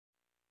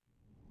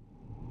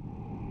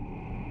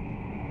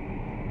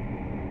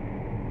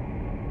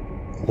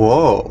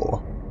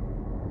Whoa.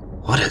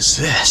 What is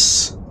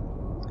this?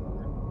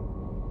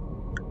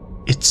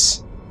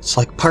 It's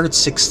like part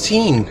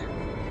 16.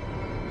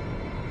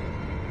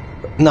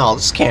 No,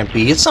 this can't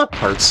be. It's not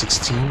part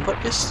 16.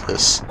 What is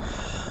this?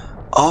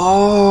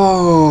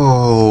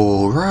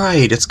 Oh,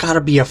 right. It's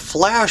gotta be a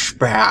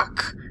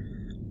flashback.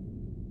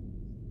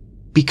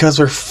 Because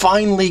we're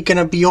finally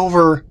gonna be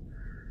over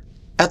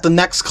at the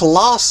next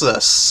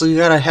Colossus. So you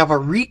gotta have a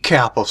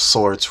recap of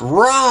sorts.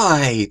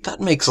 Right.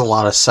 That makes a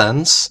lot of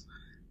sense.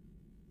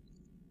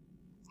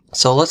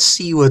 So let's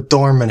see what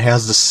Dorman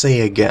has to say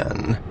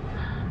again.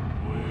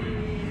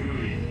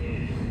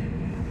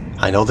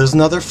 I know there's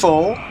another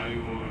foe.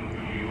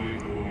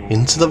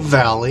 Into the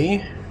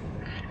valley.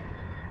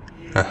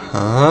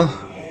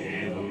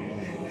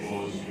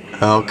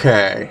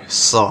 Okay,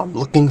 so I'm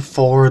looking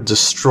for a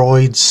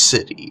destroyed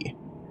city.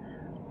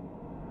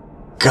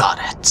 Got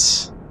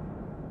it.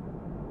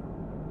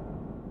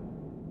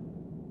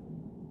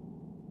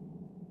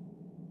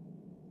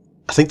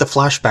 I think the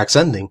flashback's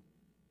ending.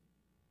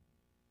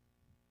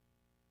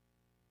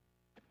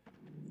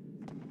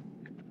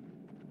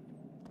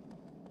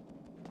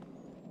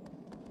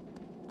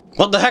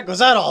 What the heck was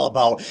that all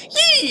about?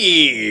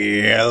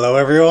 Hello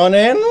everyone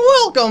and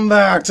welcome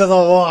back to the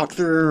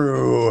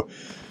walkthrough!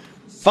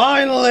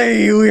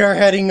 Finally, we are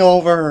heading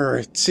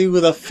over to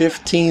the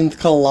 15th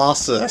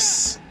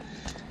Colossus.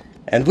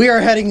 And we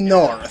are heading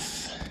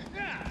north.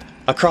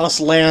 Across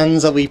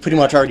lands that we pretty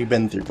much already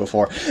been through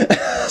before.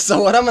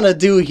 So what I'm gonna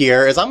do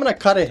here is I'm gonna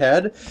cut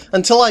ahead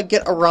until I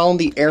get around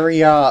the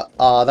area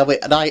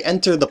that I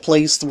enter the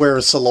place where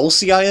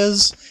Colossia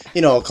is.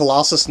 You know,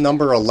 Colossus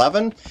number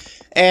 11.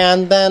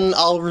 And then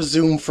I'll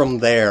resume from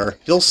there.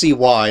 You'll see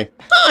why.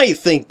 I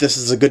think this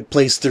is a good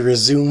place to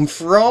resume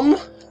from.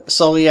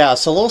 So yeah,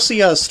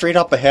 Colossia is straight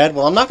up ahead.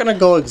 Well, I'm not going to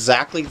go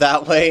exactly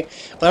that way.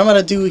 What I'm going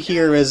to do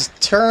here is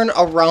turn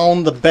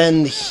around the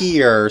bend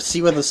here.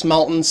 See where this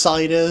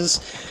mountainside is?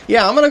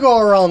 Yeah, I'm going to go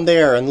around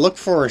there and look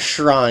for a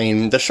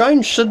shrine. The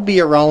shrine should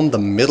be around the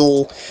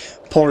middle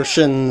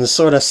portion,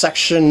 sort of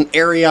section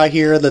area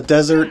here, the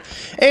desert.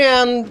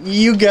 And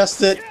you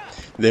guessed it.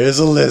 There's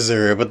a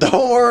lizard, but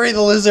don't worry,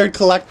 the lizard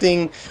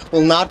collecting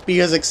will not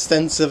be as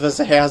extensive as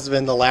it has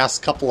been the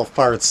last couple of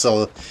parts,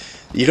 so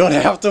you don't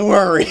have to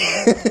worry.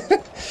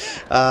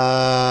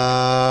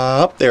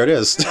 There it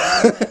is.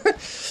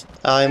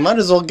 I might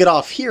as well get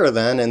off here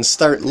then and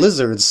start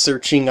lizard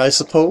searching, I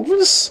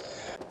suppose.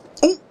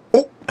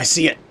 Oh, I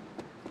see it.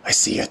 I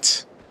see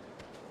it.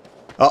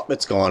 Oh,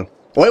 it's gone.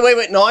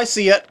 Wait, no, I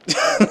see it.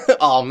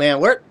 Oh man,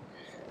 where?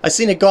 I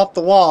seen it go up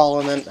the wall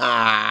and then,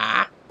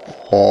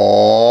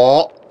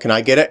 Oh, can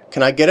I get it?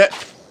 Can I get it?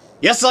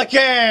 Yes, I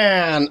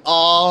can!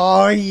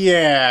 Oh,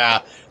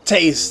 yeah!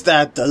 Taste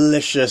that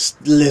delicious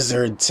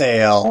lizard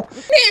tail.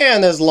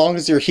 And as long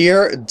as you're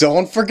here,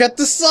 don't forget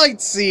to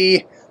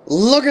sightsee!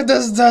 Look at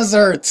this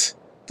desert!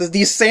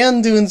 These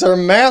sand dunes are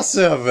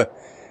massive!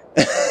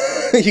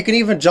 You can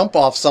even jump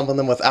off some of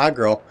them with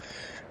aggro.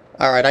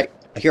 Alright, I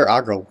hear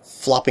aggro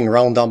flopping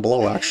around down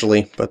below,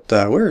 actually. But,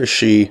 where is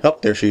she? Oh,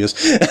 there she is.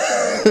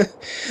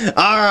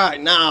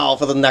 Alright, now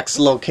for the next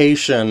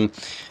location.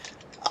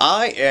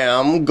 I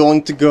am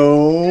going to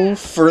go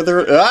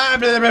further...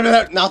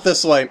 not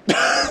this way.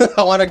 I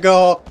want to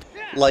go,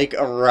 like,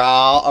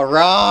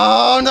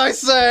 around, I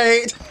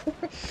say!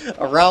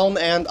 Around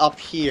and up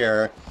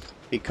here.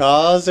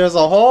 Because there's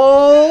a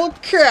whole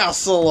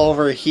castle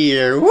over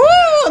here. Woo!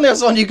 And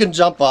there's one you can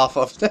jump off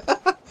of.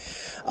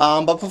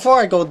 But before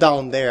I go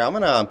down there, I'm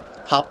gonna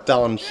hop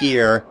down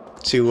here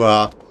to,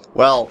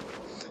 well,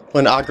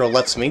 when aggro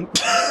lets me.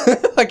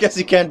 I guess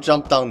you can't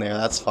jump down there,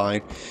 that's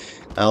fine.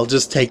 I'll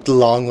just take the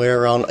long way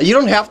around. You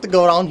don't have to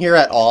go down here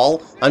at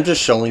all. I'm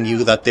just showing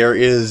you that there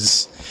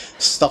is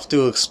stuff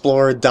to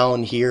explore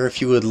down here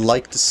if you would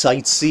like to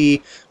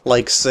sightsee.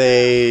 Like,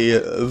 say,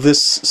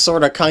 this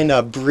sort of kind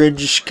of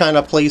bridge kind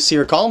of place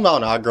here. Calm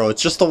down, aggro,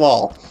 it's just a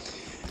wall.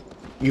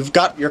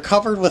 You're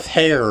covered with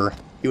hair.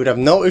 You would have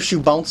no issue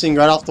bouncing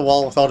right off the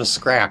wall without a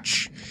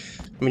scratch.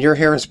 I mean, your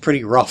hair is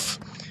pretty rough.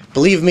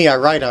 Believe me, I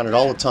ride on it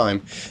all the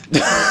time.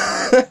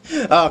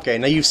 Okay,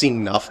 now you've seen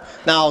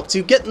enough. Now,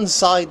 to get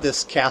inside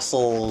this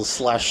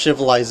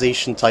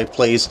castle/civilization type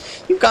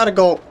place, you've got to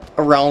go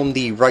around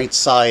the right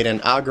side,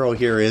 and aggro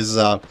here is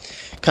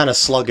kind of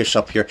sluggish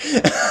up here.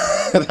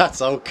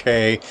 That's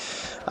okay.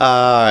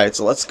 Alright,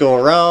 so let's go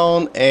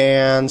around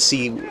and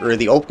see where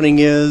the opening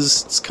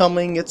is. It's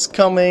coming, it's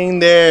coming.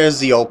 There's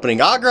the opening.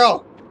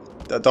 Aggro!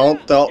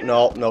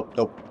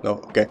 Nope,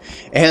 okay.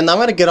 And I'm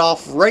gonna get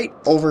off right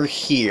over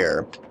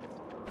here.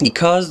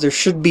 Because there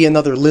should be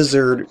another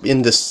lizard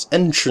in this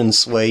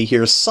entranceway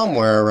here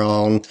somewhere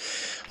around.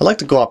 I like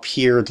to go up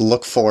here to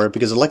look for it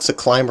because it likes to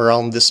climb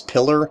around this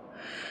pillar.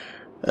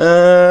 Where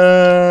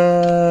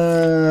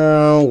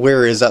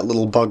is that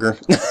little bugger?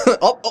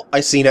 Oh,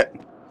 I seen it.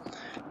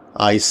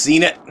 I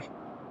seen it.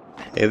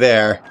 Hey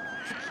there.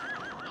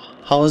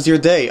 How was your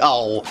day?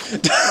 Oh.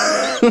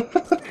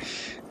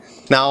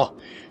 Now,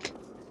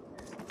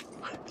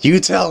 you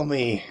tell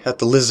me that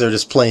the lizard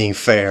is playing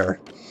fair.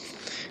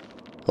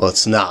 Well,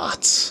 it's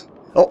not.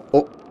 Oh,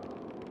 oh.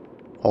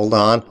 Hold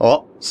on.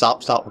 Oh,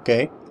 stop, stop,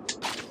 okay.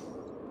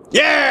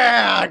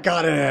 Yeah, I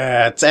got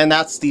it! And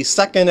that's the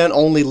second and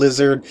only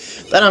lizard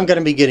that I'm going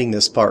to be getting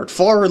this part.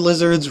 4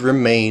 lizards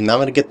remain. I'm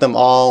going to get them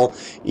all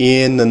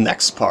in the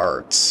next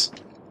part.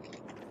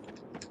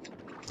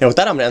 And with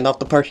that, I'm going to end off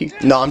the part here.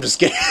 No, I'm just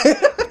kidding.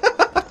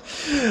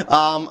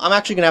 I'm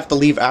actually going to have to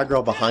leave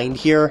Aggro behind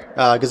here,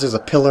 because there's a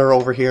pillar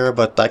over here,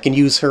 but I can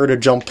use her to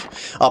jump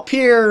up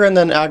here, and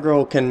then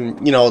Aggro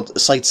can, you know,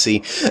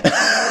 sightsee.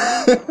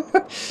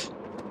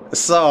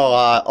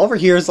 So, over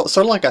here is sort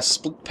of like a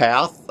split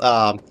path.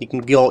 You can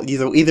go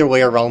either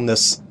way around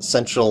this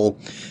central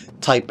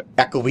type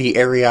echoey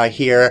area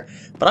here,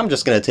 but I'm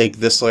just going to take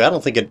this way. I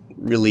don't think it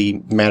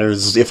really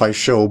matters if I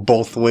show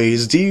both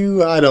ways, do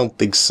you? I don't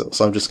think so,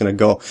 so I'm just going to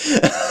go.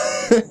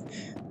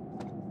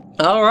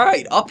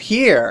 Alright, up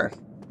here.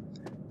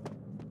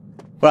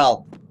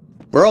 Well,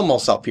 we're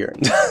almost up here.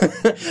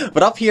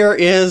 But up here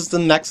is the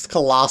next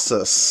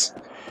Colossus.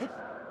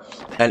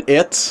 And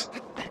it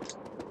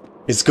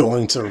is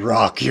going to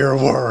rock your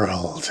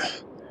world.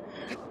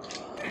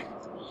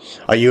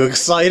 Are you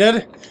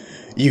excited?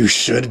 You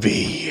should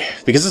be.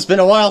 Because it's been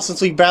a while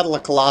since we battled a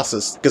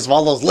Colossus, because of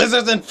all those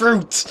lizards and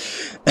fruit!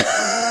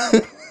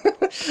 I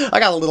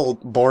got a little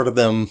bored of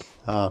them,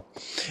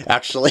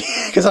 actually,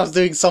 because I was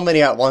doing so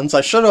many at once.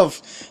 I should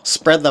have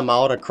spread them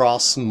out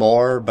across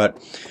more, but,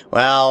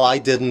 well, I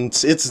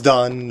didn't. It's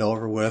done,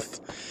 over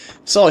with.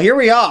 So here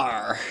we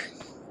are.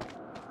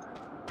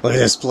 Look at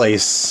this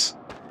place.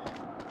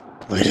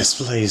 Look at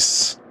this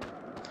place.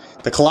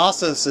 The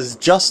Colossus is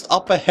just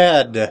up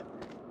ahead.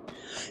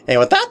 And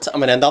with that,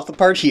 I'm going to end off the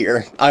part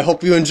here. I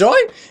hope you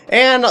enjoyed,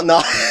 and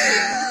no,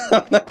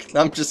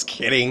 I'm just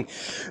kidding.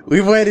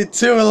 We've waited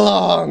too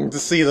long to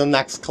see the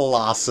next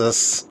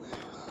Colossus.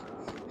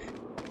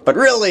 But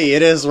really,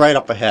 it is right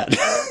up ahead.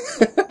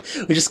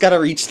 We just gotta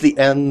reach the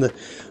end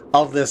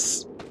of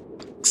this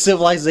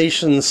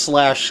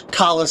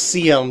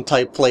civilization/Colosseum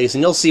type place,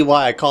 and you'll see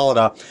why I call it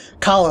a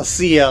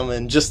Colosseum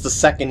in just a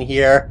second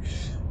here.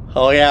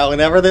 Oh yeah,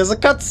 whenever there's a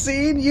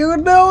cutscene, you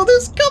know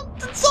there's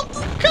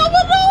something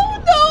coming.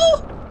 Oh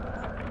no!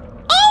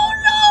 Oh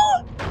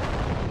no!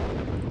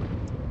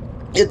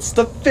 It's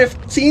the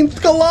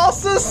 15th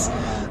Colossus,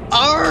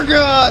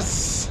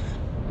 Argus!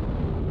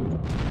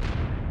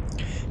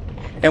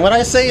 And when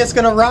I say it's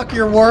gonna rock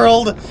your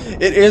world,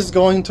 it is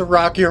going to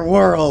rock your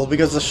world,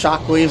 because the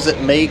shockwaves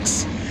it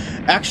makes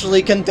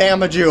actually can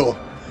damage you.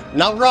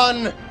 Now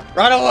run!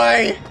 Run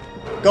away!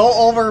 Go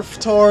over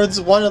towards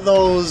one of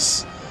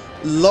those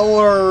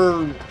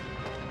lower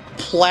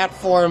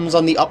platforms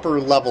on the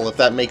upper level, if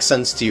that makes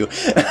sense to you.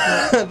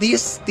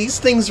 These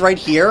things right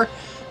here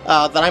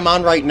that I'm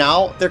on right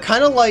now, they're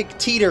kind of like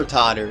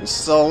teeter-totters.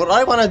 So what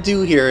I want to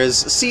do here is,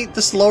 see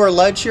this lower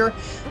ledge here?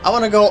 I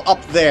want to go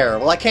up there.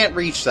 Well, I can't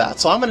reach that,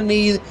 so I'm going to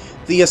need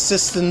the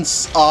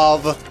assistance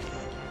of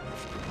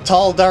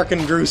Tall, Dark,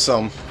 and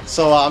Gruesome.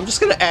 So I'm just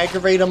going to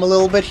aggravate him a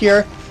little bit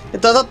here.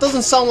 That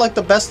doesn't sound like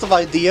the best of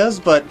ideas,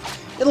 but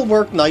it'll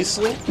work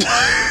nicely.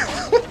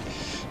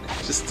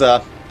 Just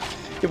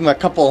give him a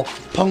couple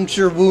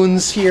puncture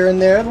wounds here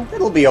and there.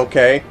 It'll be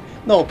okay.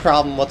 No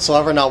problem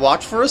whatsoever. Now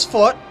watch for his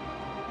foot.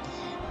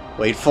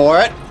 Wait for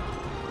it.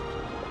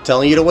 I'm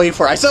telling you to wait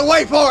for it. I said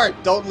wait for it!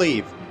 Don't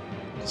leave.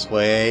 Just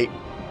wait.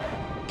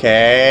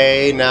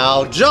 Okay,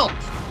 now jump!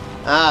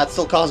 Ah, it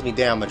still caused me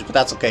damage, but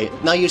that's okay.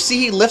 Now you see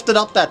he lifted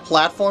up that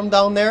platform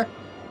down there?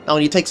 Now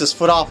when he takes his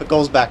foot off, it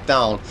goes back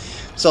down.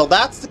 So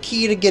that's the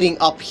key to getting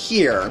up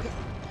here.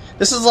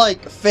 This is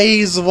like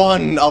phase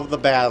 1 of the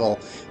battle.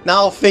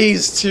 Now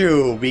phase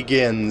 2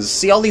 begins.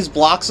 See all these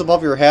blocks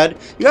above your head?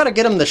 You gotta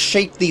get them to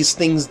shake these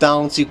things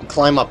down so you can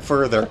climb up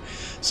further.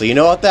 So you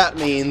know what that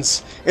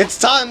means. It's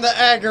time to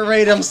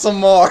aggravate him some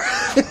more.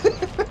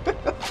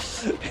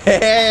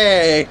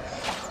 Hey!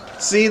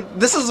 See,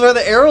 this is where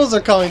the arrows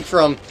are coming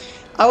from.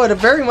 I would have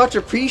very much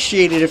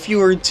appreciated if you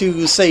were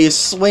to, say,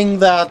 swing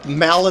that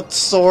mallet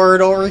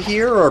sword over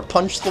here or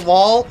punch the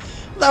wall.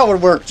 That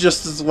would work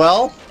just as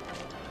well.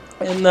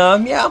 And,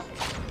 yeah.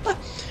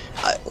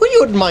 Well, you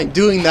wouldn't mind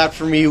doing that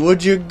for me,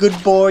 would you,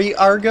 good boy,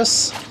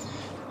 Argus?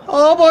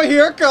 Oh boy,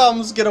 here it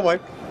comes! Get away.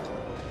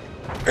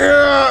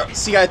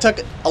 See, I took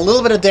a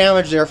little bit of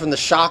damage there from the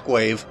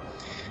shockwave.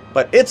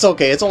 But it's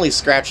okay, it's only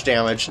scratch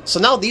damage. So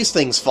now these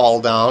things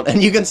fall down,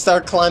 and you can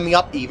start climbing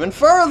up even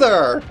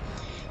further!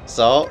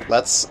 So,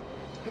 let's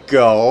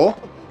go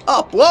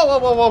up. Whoa, whoa,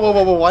 whoa, whoa, whoa,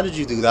 whoa, whoa, why did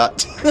you do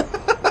that?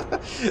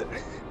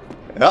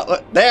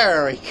 Oh,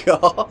 there we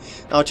go.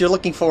 Now what you're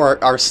looking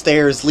for are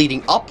stairs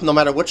leading up. No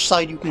matter which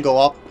side you can go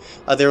up,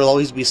 there will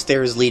always be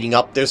stairs leading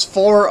up. There's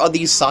 4 of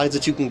these sides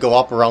that you can go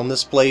up around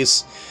this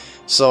place.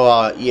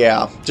 So,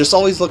 yeah, just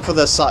always look for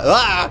the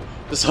side.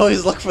 Just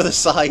always look for the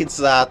sides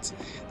that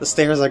the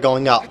stairs are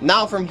going up.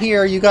 Now from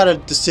here, you got a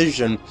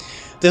decision.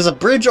 There's a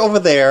bridge over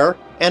there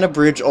and a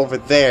bridge over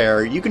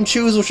there. You can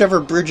choose whichever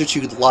bridge that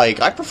you'd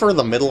like. I prefer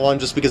the middle one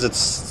just because it's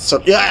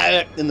so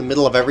in the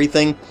middle of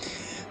everything.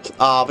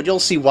 But you'll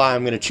see why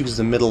I'm going to choose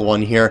the middle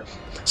one here.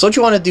 So what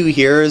you want to do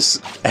here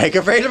is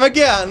aggravate him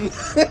again.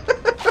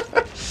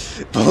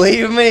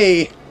 Believe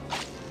me,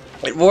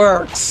 it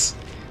works.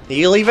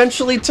 He'll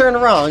eventually turn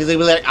around because he'll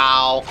be like,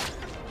 ow,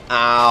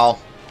 ow,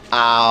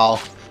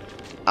 ow,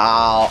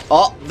 ow.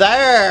 Oh,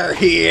 there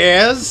he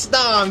is.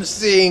 Now I'm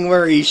seeing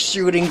where he's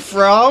shooting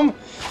from.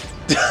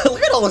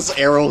 Look at all those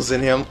arrows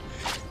in him.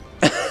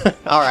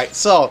 Alright,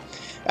 so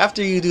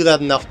after you do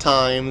that enough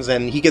times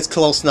and he gets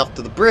close enough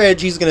to the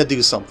bridge, he's gonna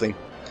do something.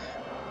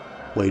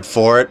 Wait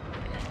for it.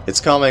 It's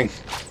coming.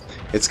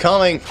 It's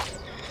coming.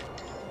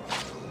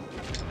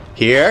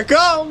 Here it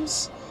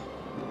comes!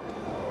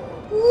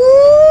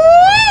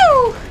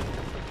 Woo!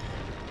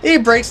 He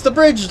breaks the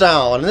bridge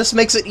down, and this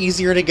makes it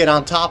easier to get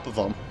on top of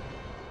him.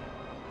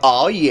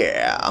 Oh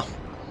yeah.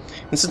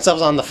 And since I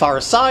was on the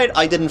far side,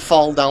 I didn't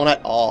fall down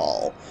at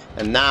all.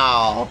 And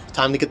now,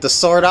 time to get the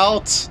sword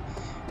out.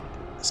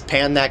 Let's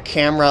pan that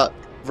camera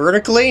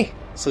vertically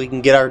so we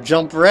can get our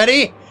jump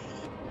ready.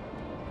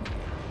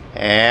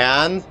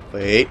 And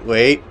wait.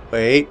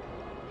 Wait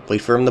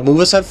for him to move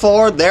his head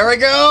forward. There we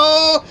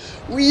go!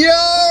 We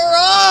are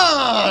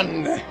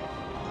on!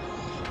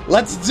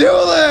 Let's do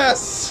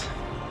this!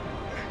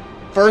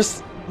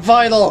 First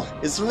vital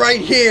is right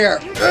here.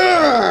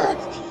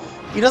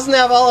 Urgh! He doesn't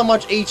have all that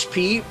much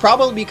HP,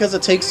 probably because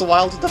it takes a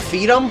while to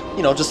defeat him,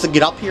 you know, just to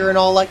get up here and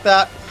all like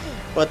that.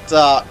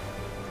 But,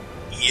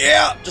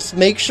 yeah, just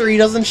make sure he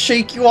doesn't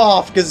shake you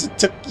off, because it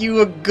took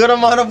you a good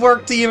amount of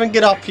work to even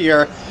get up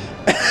here.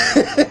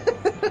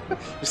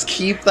 Just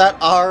keep that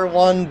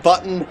R1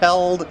 button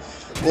held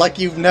like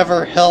you've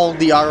never held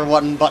the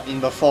R1 button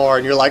before,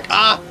 and you're like,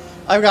 ah,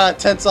 I've got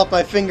to tense up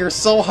my fingers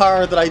so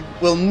hard that I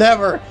will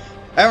never,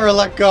 ever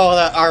let go of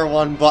that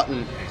R1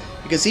 button.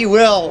 Because he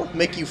will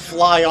make you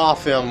fly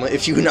off him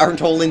if you aren't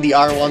holding the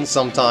R1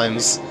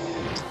 sometimes.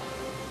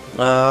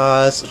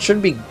 It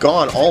should be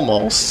gone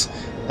almost.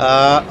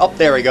 Oh,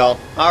 there we go.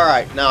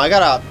 Alright, now I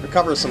gotta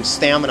recover some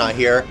stamina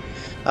here.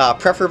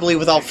 Preferably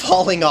without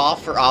falling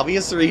off for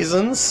obvious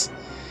reasons.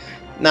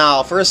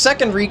 Now, for a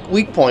second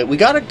weak point, we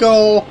gotta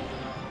go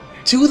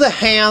to the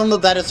hand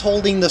that is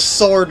holding the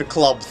sword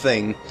club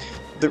thing.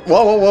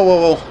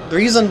 Whoa. The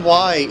reason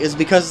why is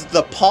because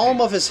the palm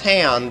of his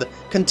hand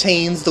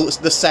contains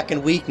the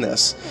second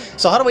weakness.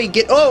 So how do we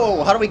get...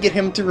 Oh! How do we get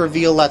him to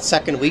reveal that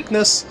second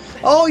weakness?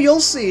 Oh, you'll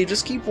see.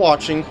 Just keep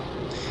watching.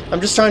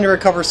 I'm just trying to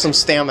recover some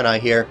stamina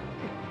here.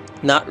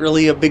 Not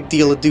really a big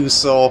deal to do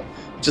so.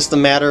 Just a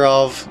matter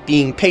of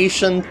being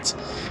patient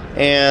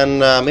and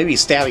maybe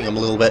stabbing him a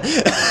little bit.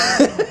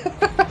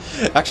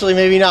 Actually,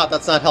 maybe not.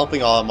 That's not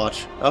helping all that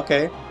much.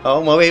 Okay.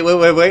 Oh,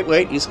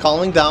 wait. He's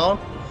calming down.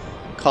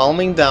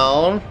 Calming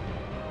down.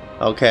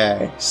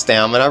 Okay.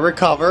 Stamina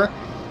recover.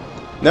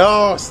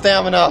 No!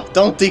 Stamina!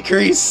 Don't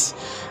decrease!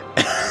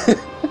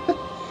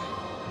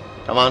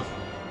 Come on.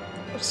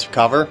 Just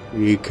recover.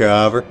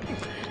 Recover.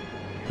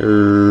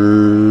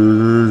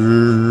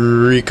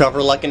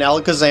 Recover like an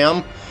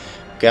Alakazam.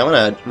 Okay, I'm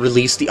gonna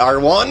release the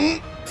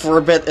R1 for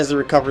a bit as it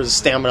recovers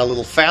stamina a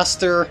little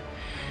faster.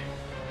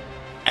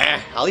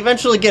 I'll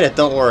eventually get it,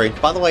 don't worry.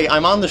 By the way,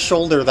 I'm on the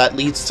shoulder that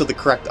leads to the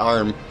correct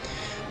arm.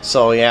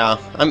 So yeah,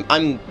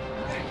 I'm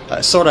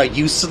sort of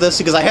used to this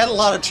because I had a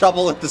lot of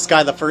trouble with this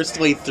guy the first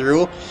way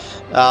through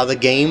the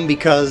game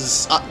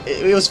because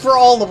it was for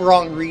all the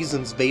wrong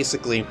reasons,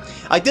 basically.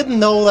 I didn't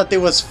know that there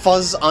was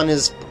fuzz on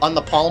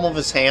the palm of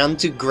his hand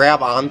to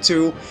grab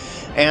onto,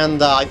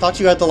 and I thought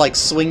you had to like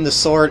swing the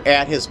sword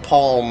at his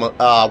palm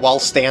while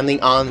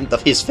standing on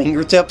his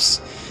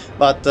fingertips.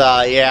 But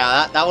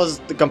yeah, that was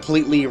the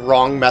completely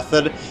wrong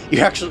method.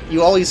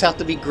 You always have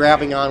to be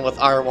grabbing on with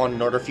R1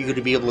 in order for you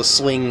to be able to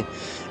swing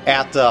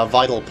at the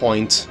vital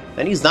point.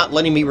 And he's not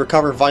letting me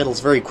recover vitals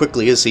very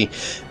quickly, is he?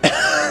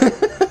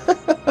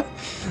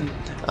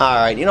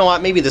 Alright, you know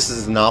what? Maybe this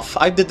is enough.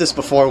 I did this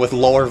before with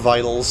lower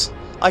vitals.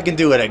 I can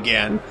do it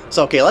again.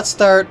 So, okay, let's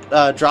start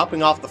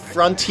dropping off the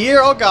front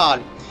here. Oh,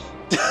 God!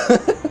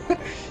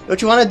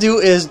 What you want to do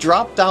is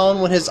drop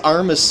down when his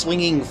arm is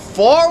swinging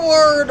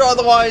forward,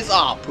 otherwise,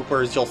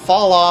 poopers, you'll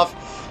fall off,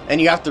 and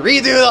you have to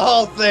redo the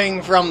whole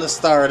thing from the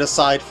start,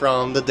 aside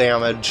from the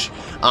damage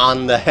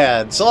on the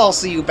head. So I'll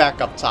see you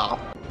back up top.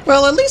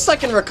 Well, at least I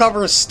can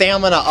recover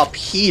stamina up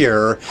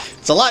here.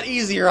 It's a lot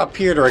easier up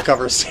here to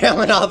recover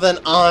stamina than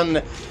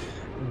on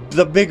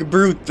the big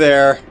brute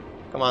there.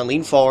 Come on,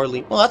 lean forward.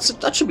 Well,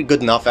 that should be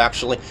good enough,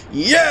 actually.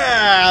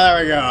 Yeah,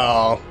 there we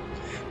go.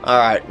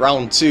 Alright,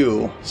 round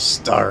 2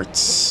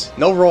 starts.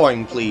 No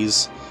roaring,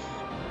 please.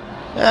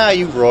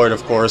 You roared,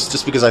 of course,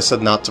 just because I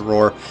said not to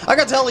roar. I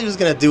could tell he was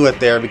going to do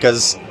it there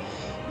because...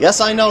 Yes,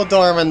 I know,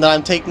 Dorman, that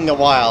I'm taking a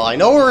while. I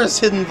know where his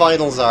hidden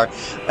vitals are.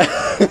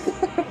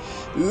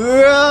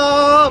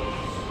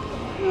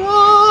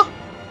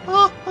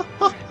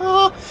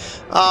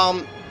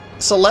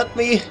 So let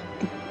me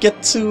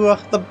get to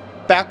the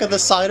back of the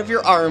side of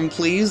your arm,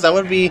 please. That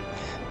would be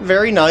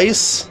very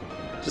nice.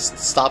 Just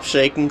stop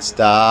shaking.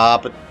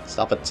 Stop it.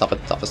 Stop it. Stop it.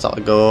 Stop it. Stop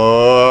it.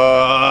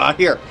 Go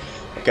here.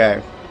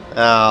 Okay.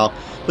 Now,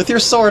 with your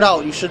sword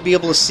out, you should be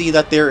able to see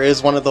that there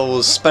is one of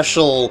those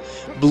special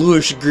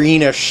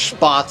bluish-greenish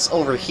spots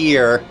over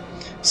here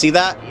See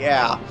that?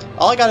 Yeah.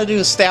 All I gotta do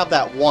is stab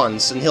that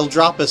once, and he'll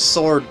drop his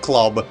sword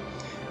club.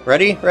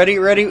 Ready? Ready?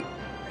 Ready?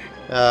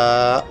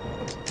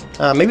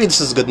 Maybe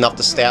this is good enough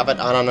to stab it.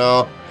 I don't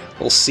know.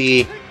 We'll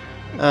see.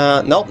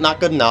 Nope, not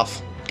good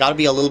enough. Gotta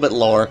be a little bit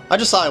lower. I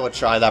just thought I would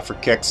try that for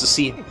kicks to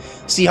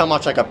see how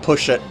much I could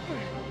push it.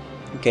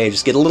 Okay,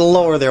 just get a little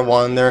lower there,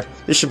 one there.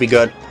 This should be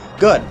good.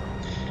 Good.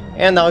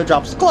 And now he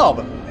drops the club.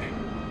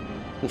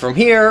 And from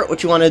here,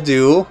 what you want to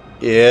do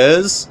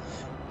is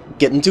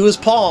get into his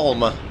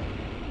palm.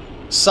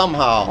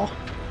 Somehow.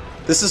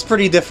 This is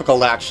pretty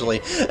difficult, actually.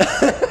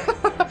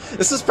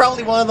 This is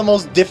probably one of the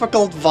most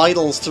difficult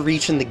vitals to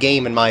reach in the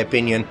game, in my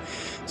opinion.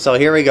 So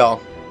here we go.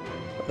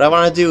 What I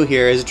want to do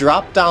here is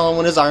drop down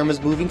when his arm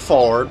is moving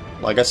forward,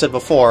 like I said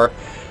before.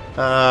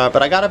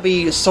 But I gotta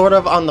be sort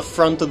of on the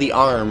front of the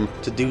arm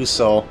to do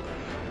so.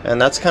 And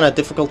that's kind of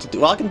difficult to do.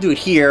 Well, I can do it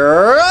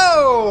here.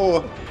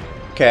 Oh!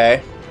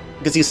 Okay.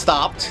 Because he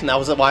stopped, and that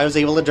was why I was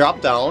able to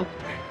drop down.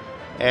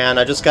 And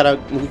I just gotta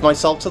move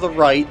myself to the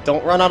right.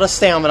 Don't run out of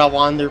stamina,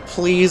 Wander.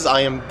 Please,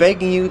 I am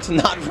begging you to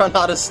not run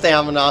out of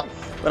stamina.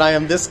 But I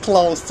am this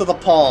close to the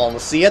palm.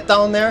 See it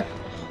down there?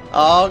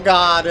 Oh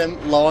god,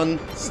 I'm low on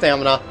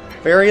stamina.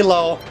 Very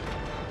low.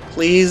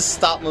 Please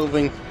stop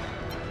moving.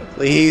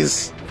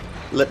 Please.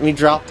 Let me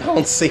drop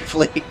down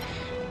safely.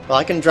 Well,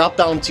 I can drop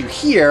down to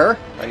here.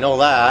 I know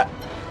that.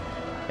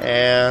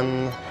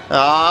 And...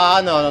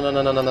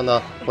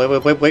 no.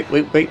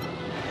 Wait.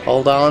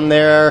 Hold on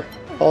there.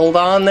 Hold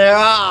on there.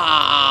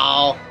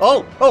 Ow!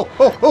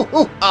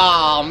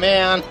 Oh,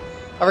 man.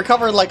 I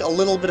recovered like a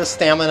little bit of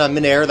stamina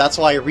midair. That's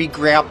why I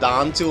re-grabbed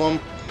onto him.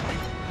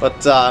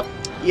 But,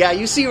 yeah,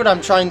 you see what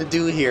I'm trying to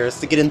do here is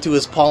to get into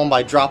his palm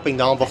by dropping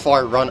down before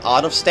I run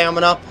out of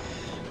stamina.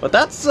 But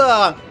that's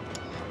a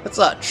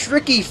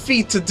tricky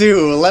feat to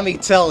do, let me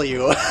tell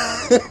you.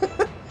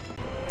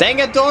 Dang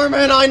it,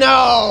 Dorman, I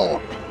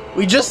know!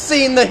 We just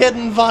seen the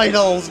hidden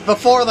vitals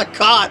before the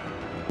cut!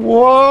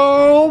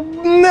 Whoa,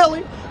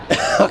 Nelly!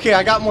 Okay,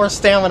 I got more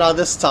stamina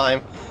this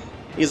time.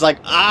 He's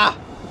like,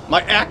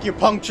 my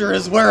acupuncture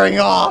is wearing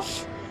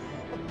off!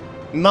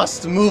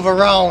 Must move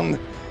around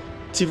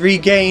to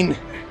regain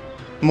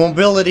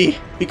mobility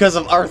because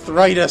of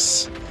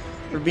arthritis.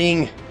 For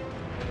being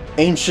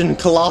ancient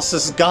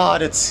Colossus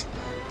god,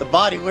 the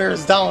body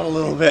wears down a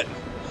little bit.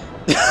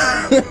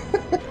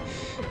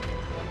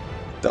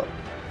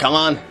 Come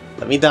on,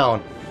 let me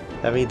down.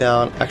 Let me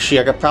down. Actually,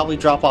 I could probably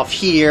drop off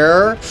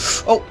here.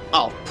 Oh,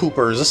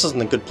 poopers. This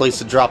isn't a good place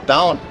to drop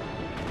down.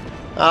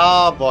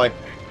 Oh, boy.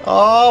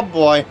 Oh,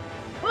 boy.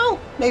 Well,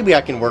 maybe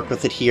I can work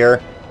with it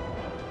here.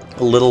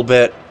 A little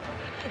bit.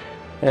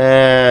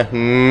 I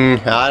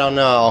don't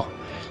know.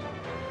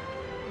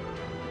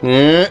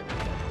 No,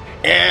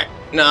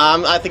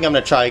 I think I'm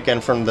going to try again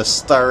from the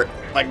start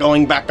by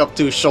going back up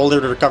to his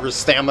shoulder to recover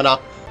stamina.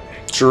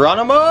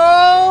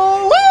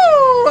 Geronimo!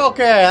 Woo!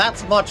 Okay,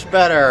 that's much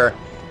better.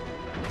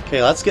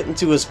 Okay, let's get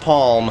into his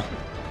palm.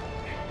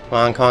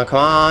 Come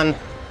on.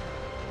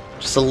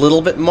 Just a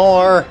little bit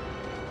more.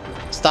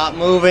 Stop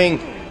moving.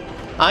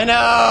 I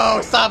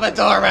know! Stop it,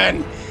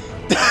 Dorman!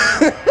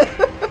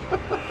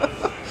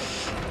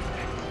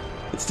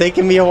 It's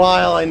taking me a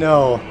while, I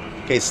know.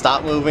 Okay,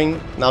 stop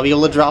moving. Now I'll be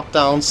able to drop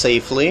down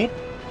safely.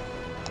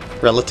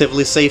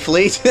 Relatively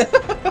safely.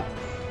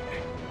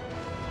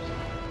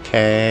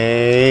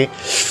 Okay.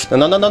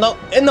 No.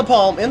 In the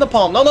palm. No.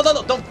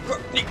 Don't.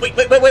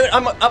 Wait.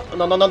 I'm up.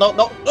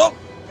 No.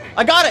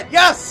 I got it.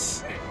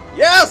 Yes.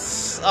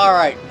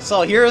 Alright.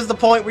 So here's the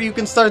point where you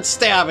can start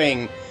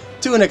stabbing.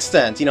 To an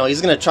extent. You know,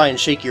 he's going to try and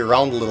shake you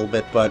around a little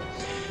bit, but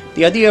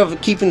the idea of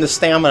keeping the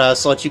stamina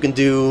so that you can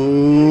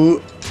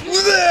do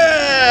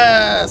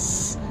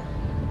this.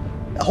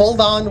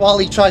 Hold on while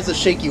he tries to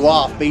shake you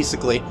off,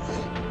 basically.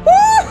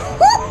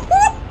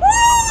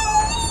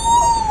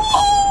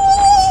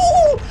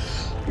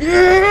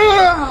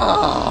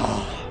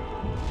 Yeah!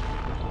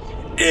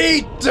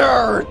 Eat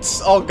dirt!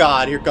 Oh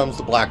god, here comes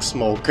the black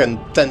smoke and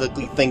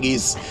tentacly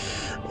thingies.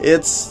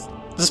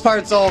 This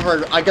part's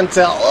over, I can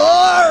tell.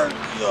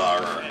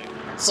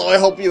 So I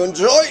hope you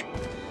enjoyed,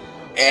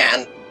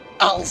 and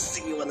I'll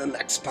see you in the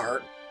next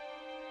part.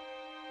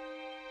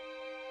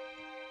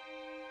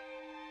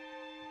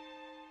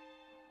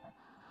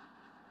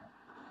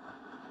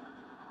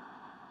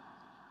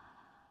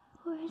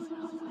 Where's